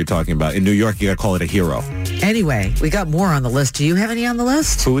idea what you're talking about. In New York, you got to call it a hero. Anyway, we got more on the list. Do you have any on the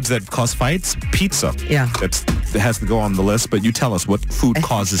list? Foods that cause fights? Pizza. Yeah. That has to go on the list, but you tell us what food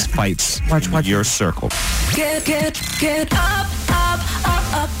causes fights Watch. in your circle. Get up, up,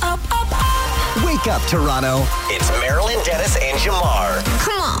 up, up, up, up, up. Wake up, Toronto. It's Marilyn Dennis and Jamar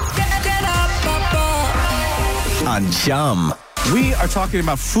Come on. Get up, up, up. on Chum. We are talking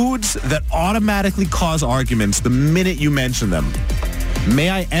about foods that automatically cause arguments the minute you mention them.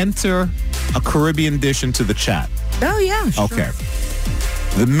 May I enter a Caribbean dish into the chat? Oh, yeah. Sure. Okay.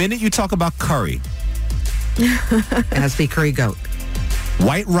 The minute you talk about curry, It has to be curry goat.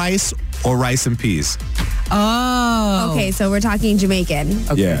 white rice or rice and peas? Oh. Okay, so we're talking Jamaican.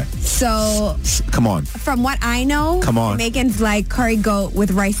 Yeah. So Come on. from what I know, Come on. Jamaicans like curry goat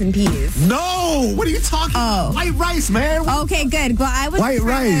with rice and peas. No! What are you talking about? White rice, man. Okay, good. Well, I was White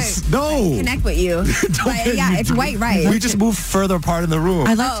trying rice. to No. connect with you. But yeah, it's white rice. We just moved further apart in the room.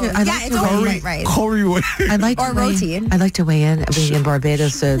 I like to. I yeah, like it's to always weigh, white rice. Curry would. I like to Or weigh, roti. I like to weigh in. Being in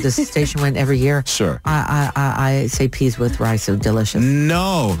Barbados, the station went every year. Sure. I say peas with rice, so delicious.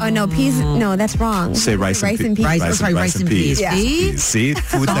 No. Oh no, peas. No, that's wrong. Say rice and peas. and peas. Rice and peas. Yeah. See? See?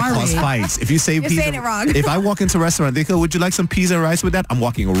 Food that Sorry. causes cause fights. If you say You're peas saying it wrong. If I walk into a restaurant, they go, would you like some peas and rice with that? I'm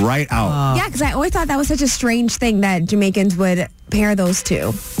walking right out. Yeah, because I always thought that was such a strange thing that Jamaicans would pair those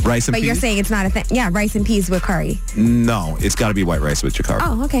two. Rice and But peas? you're saying it's not a thing. Yeah, rice and peas with curry. No, it's got to be white rice with your curry.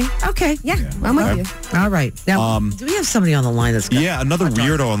 Oh, okay. Okay. Yeah, I'm with you. All right. Now, do we have somebody on the line that's got Yeah, another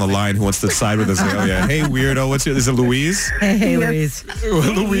weirdo on the line who wants to side with Azalea. Hey, weirdo, what's your? Is it Louise? Hey, Louise.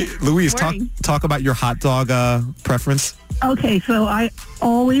 Louise, talk about your hot dog preference. Okay, so I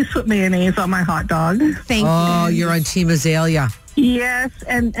always put mayonnaise on my hot dog. Thank Oh, you. you're on Team Azalea. Yes,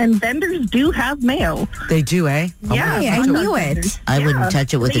 and vendors do have mayo. They do, eh? Yeah, I hot dog knew it. vendors. I wouldn't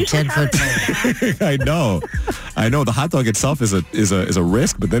touch it with They a usually 10-foot have pole. I know. The hot dog itself is a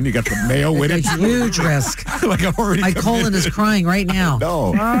risk, but then you got the mayo with it. It's a huge risk. Like I'm already. My colon is crying right now.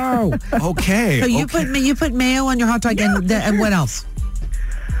 No. Oh. Okay. So you okay. you put mayo on your hot dog and what else?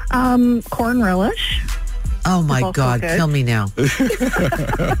 Corn relish. Oh my Also God! good. Kill me now.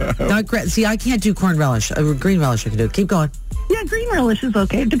 See, I can't do corn relish. Green relish I can do. Keep going. Yeah, green relish is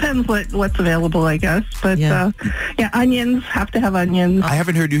okay. Depends what's available, I guess. But Yeah. Onions have to have onions. I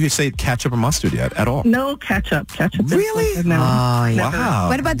haven't heard you say ketchup or mustard yet at all. No ketchup. Ketchup. is Really? something no. Oh, yeah. Wow.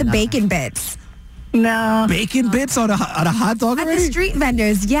 What about the bacon bits? No. Bacon bits on a hot dog At the already? street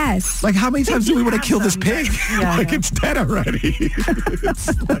vendors, yes. Like, how many times do we want to have kill this them, pig? Yeah, Like, it's dead already. It's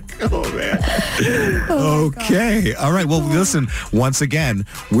like, oh, man. Okay. All right. Well, listen, once again,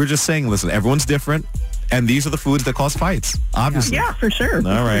 we're just saying, listen, everyone's different, and these are the foods that cause fights, obviously. Yeah, for sure.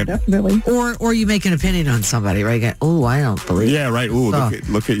 All right. Definitely. Or you make an opinion on somebody, right? Oh, I don't believe. Yeah, right. Ooh, Oh,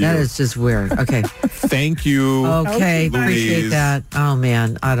 look at you. That is just weird. Okay. Thank you. Okay. Appreciate Louise. that. Oh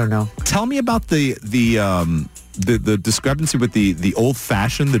man, I don't know. Tell me about the discrepancy with the old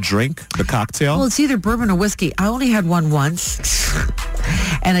fashioned, the drink, the cocktail. Well, it's either bourbon or whiskey. I only had one once,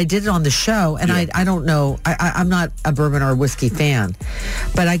 and I did it on the show. And Yeah. I don't know. I'm not a bourbon or whiskey fan,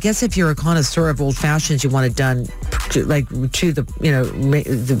 but I guess if you're a connoisseur of old fashions, you want it done to the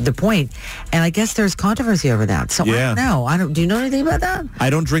point. And I guess there's controversy over that. So Yeah. I don't know. Do you know anything about that? I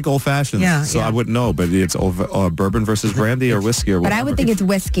don't drink old fashions, Yeah, so yeah. I wouldn't know. But it's bourbon versus brandy or whiskey or But whatever. I would think it's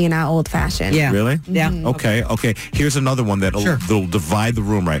whiskey, not old fashioned. Yeah. Really? Yeah. Okay. Here's another one that'll divide the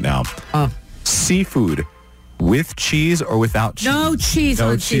room right now. Seafood with cheese or without cheese? No cheese No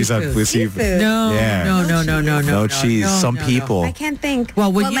on cheese seafood. on with seafood. No, Yeah. no cheese. Some people. I can't think.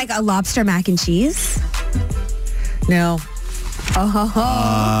 Well, when you- like a lobster mac and cheese? No.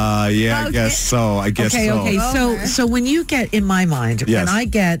 Yeah, I guess so. I guess so. Okay. So when you get, in my mind, Yes. when I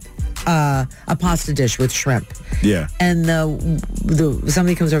get a pasta dish with shrimp, Yeah. and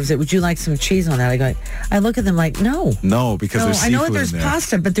somebody comes over and says, "Would you like some cheese on that?" I look at them like, no. No, because there's I seafood know that there's in there.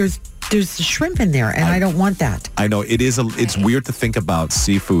 pasta, but there's shrimp in there, and I don't want that. I know it's weird to think about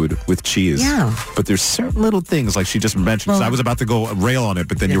seafood with cheese. Yeah. But there's certain little things like she just mentioned. Well- I was about to go rail on it,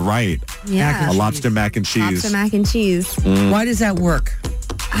 but then you're right. Yeah. A lobster mac and cheese. Lobster mac and cheese. Why does that work?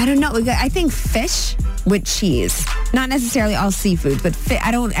 I don't know. I think fish with cheese. Not necessarily all seafood, but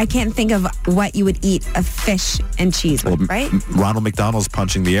I can't think of what you would eat a fish and cheese with, right? Ronald McDonald's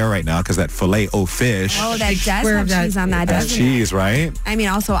punching the air right now because that filet o fish. Oh, that does Square have of that- cheese on that, That's doesn't it? cheese, right? I mean,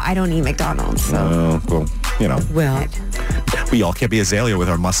 also, I don't eat McDonald's, so. Well, Well, we all can't be Azalea with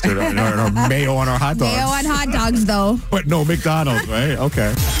our mustard and our mayo on our hot dogs. Mayo on hot dogs, though. But no McDonald's, right?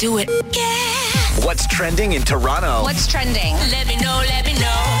 Okay. Do it. What's trending in Toronto? What's trending? Let me know, let me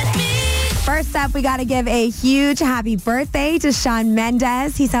know. First up, we got to give a huge happy birthday to Shawn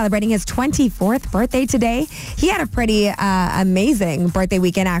Mendes. He's celebrating his 24th birthday today. He had a pretty amazing birthday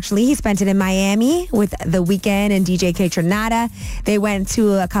weekend, actually. He spent it in Miami with The Weeknd and DJ Kaytranada. They went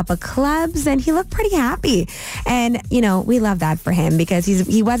to a couple clubs, and he looked pretty happy. And, we love that for him because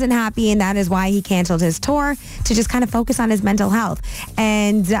he wasn't happy, and that is why he canceled his tour to just kind of focus on his mental health.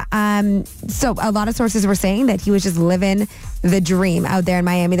 And so a lot of sources were saying that he was just living the dream out there in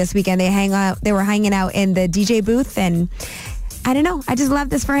Miami this weekend. They were hanging out in the DJ booth, and I don't know. I just love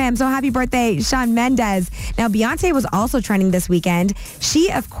this for him. So happy birthday, Shawn Mendes. Now, Beyonce was also trending this weekend.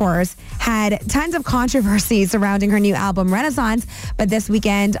 She, of course, had tons of controversy surrounding her new album, Renaissance. But this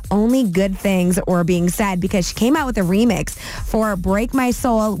weekend, only good things were being said because she came out with a remix for Break My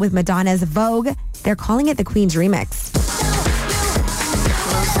Soul with Madonna's Vogue. They're calling it the Queen's Remix.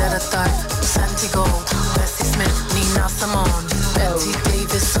 Rosetta Tharpe, Santi Gold, Bessie Smith, Nina Simone, Betty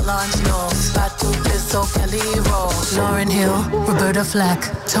Davis, Solange Knowles, Batu Lizzo, Kelly Roll, Lauryn Hill, Roberta Flack,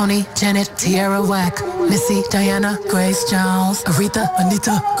 Tony, Janet, Tierra Whack, Missy, Diana, Grace Jones, Aretha,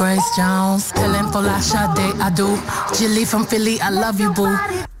 Anita, Grace Jones, Helen Pola, Sade, Adu, Jilly from Philly, I love you, boo.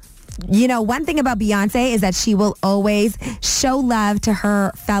 one thing about Beyonce is that she will always show love to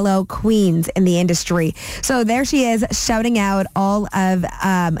her fellow queens in the industry. So there she is shouting out all of,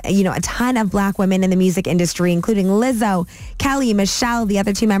 a ton of black women in the music industry, including Lizzo, Kelly, Michelle, the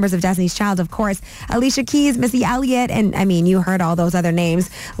other two members of Destiny's Child, of course, Alicia Keys, Missy Elliott, and you heard all those other names.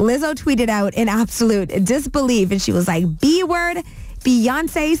 Lizzo tweeted out in absolute disbelief, and she was like, B-word,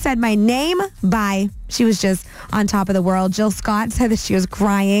 Beyonce said my name, bye. She was just on top of the world. Jill Scott said that she was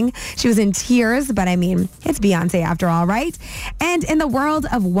crying. She was in tears, but it's Beyonce after all, right? And in the world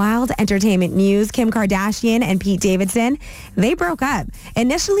of wild entertainment news, Kim Kardashian and Pete Davidson, they broke up.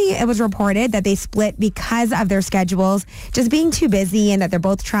 Initially, it was reported that they split because of their schedules just being too busy and that they're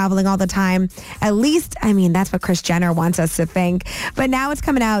both traveling all the time. At least, that's what Kris Jenner wants us to think. But now it's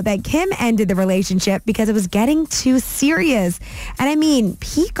coming out that Kim ended the relationship because it was getting too serious. And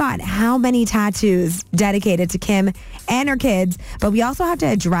Pete got how many tattoos dedicated to Kim and her kids, but we also have to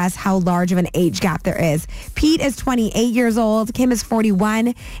address how large of an age gap there is. Pete is 28 years old, Kim is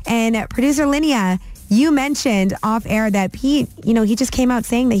 41, and producer Linnea, you mentioned off air that Pete, he just came out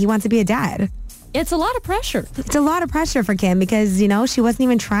saying that he wants to be a dad. It's a lot of pressure. It's a lot of pressure for Kim because, she wasn't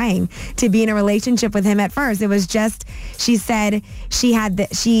even trying to be in a relationship with him at first. It was just, she said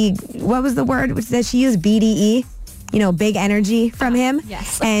what was the word that she used? BDE? Big energy from him.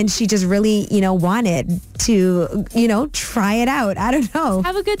 Yes. And she just really, wanted to, try it out. I don't know.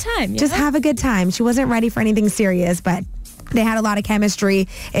 Have a good time. Just have a good time. She wasn't ready for anything serious, but they had a lot of chemistry.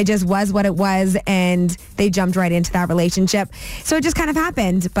 It just was what it was, and they jumped right into that relationship. So it just kind of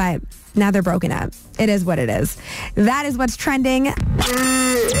happened, but now they're broken up. It is what it is. That is what's trending.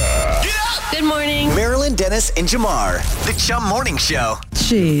 Good morning. Marilyn Dennis and Jamar, the Chum Morning Show.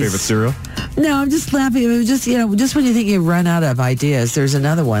 Jeez. Favorite cereal? No, I'm just laughing. It was just, just when you think you run out of ideas, there's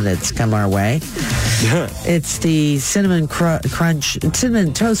another one that's come our way. It's the Cinnamon Toast Crunch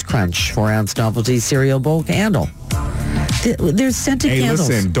 4-ounce novelty cereal bowl candle. There's scented candles.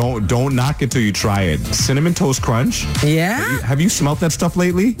 Hey, listen, don't knock it till you try it. Cinnamon Toast Crunch? Yeah? Have you smelt that stuff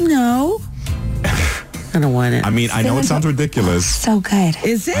lately? No. I don't want it. I know it sounds ridiculous. So good.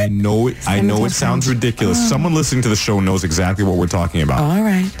 Is it? I know it sounds ridiculous. Someone listening to the show knows exactly what we're talking about. All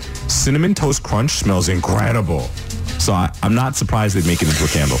right. Cinnamon Toast Crunch smells incredible. So I'm not surprised they make it into a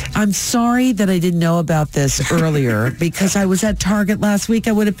candle. I'm sorry that I didn't know about this earlier because I was at Target last week.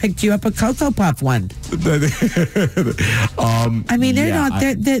 I would have picked you up a Cocoa Puff one.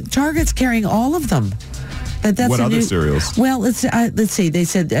 Target's carrying all of them. That's what other cereals? Well, let's see. They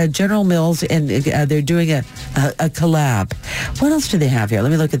said General Mills, and they're doing a collab. What else do they have here?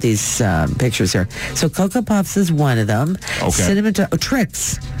 Let me look at these pictures here. So Cocoa Puffs is one of them. Okay. Cinnamon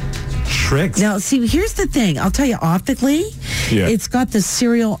Trix. Now, see, here's the thing. I'll tell you, optically, it's got the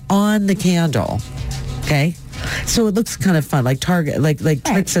cereal on the candle. Okay? So it looks kind of fun, like Target, like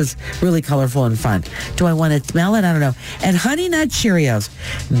Trix is really colorful and fun. Do I want to smell it? I don't know. And Honey Nut Cheerios,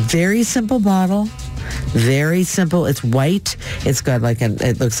 very simple bottle. Very simple. It's white. It's got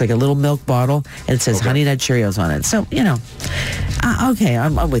it looks like a little milk bottle, and it says Honey Nut Cheerios on it. So, okay,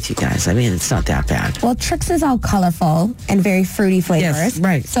 I'm with you guys. It's not that bad. Well, Trix is all colorful and very fruity flavors. Yes,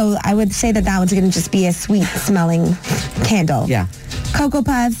 right. So I would say that one's going to just be a sweet smelling candle. Yeah. Cocoa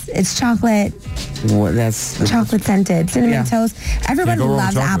Puffs, it's chocolate. Well, that's chocolate scented. Cinnamon toast. Everybody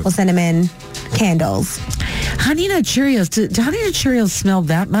loves apple cinnamon candles. Honey Nut Cheerios. Do Honey Nut Cheerios smell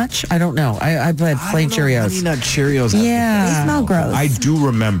that much? I don't know. I've had plain Cheerios. Honey Nut Cheerios. They smell gross. I do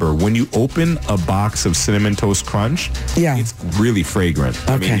remember when you open a box of Cinnamon Toast Crunch, it's really fragrant.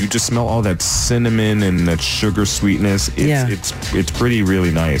 Okay. You just smell all that cinnamon and that sugar sweetness. It's pretty,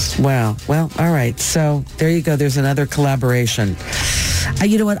 really nice. Wow. Well, all right. So there you go. There's another collaboration.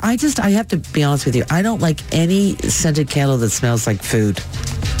 You know what? I have to be honest with you. I don't like any scented candle that smells like food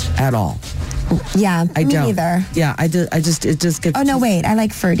at all. Yeah, I me don't. Neither. Yeah, it just gets... Oh, no, wait. I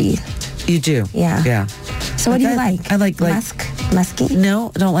like fruity. You do? Yeah. Yeah. So what do you like? I like... Musky?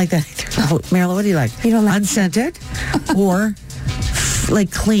 No, I don't like that either. Oh, Marilyn, what do you like? You don't like... Unscented or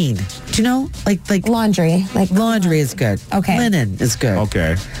clean? Do you know? Like laundry. Laundry is good. Okay. Linen is good.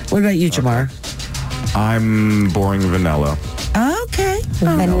 Okay. What about you, Jamar? I'm boring vanilla. Okay.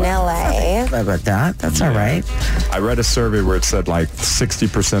 Vanilla. How about that? That's all right. I read a survey where it said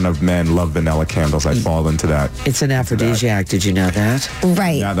 60% of men love vanilla candles. I fall into that. It's an aphrodisiac. Did you know that?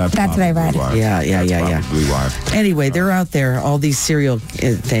 Right. Yeah, that's what I read. Why. Yeah. Probably why. Anyway, they're out there, all these cereal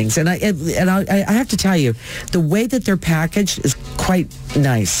things. And I have to tell you, the way that they're packaged is quite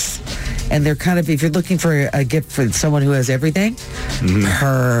nice. And they're kind of, if you're looking for a gift for someone who has everything,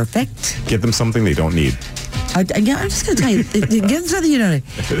 perfect. Get them something they don't need. I'm just going to tell you, get something you know.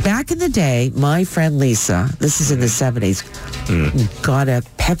 Back in the day, my friend Lisa, this is in the 70s, got a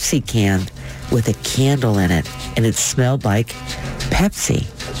Pepsi can with a candle in it, and it smelled like Pepsi.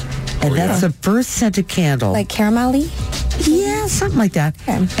 And that's the first scented candle. Like caramel-y? Yeah, something like that.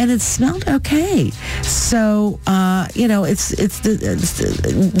 Okay. And it smelled okay. So, this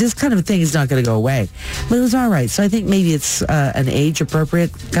kind of thing is not going to go away. But it was all right. So I think maybe it's an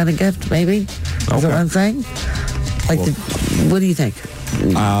age-appropriate kind of gift, maybe. Is that what I'm saying? What do you think?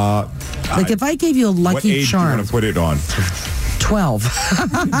 If I gave you a Lucky Charm. What age do you want to put it on? 12.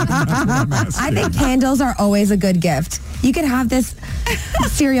 I think candles are always a good gift. You could have this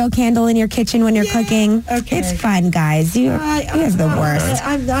cereal candle in your kitchen when you're cooking. Okay. It's fun, guys. You're the worst.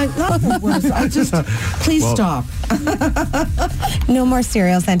 I'm not the worst. Please stop. No more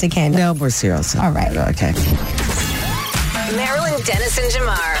cereal scented candles. No more cereal scented. All right. Okay. Marilyn Dennis and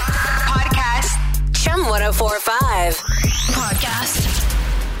Jamar. Podcast. Chum 1045. Podcast.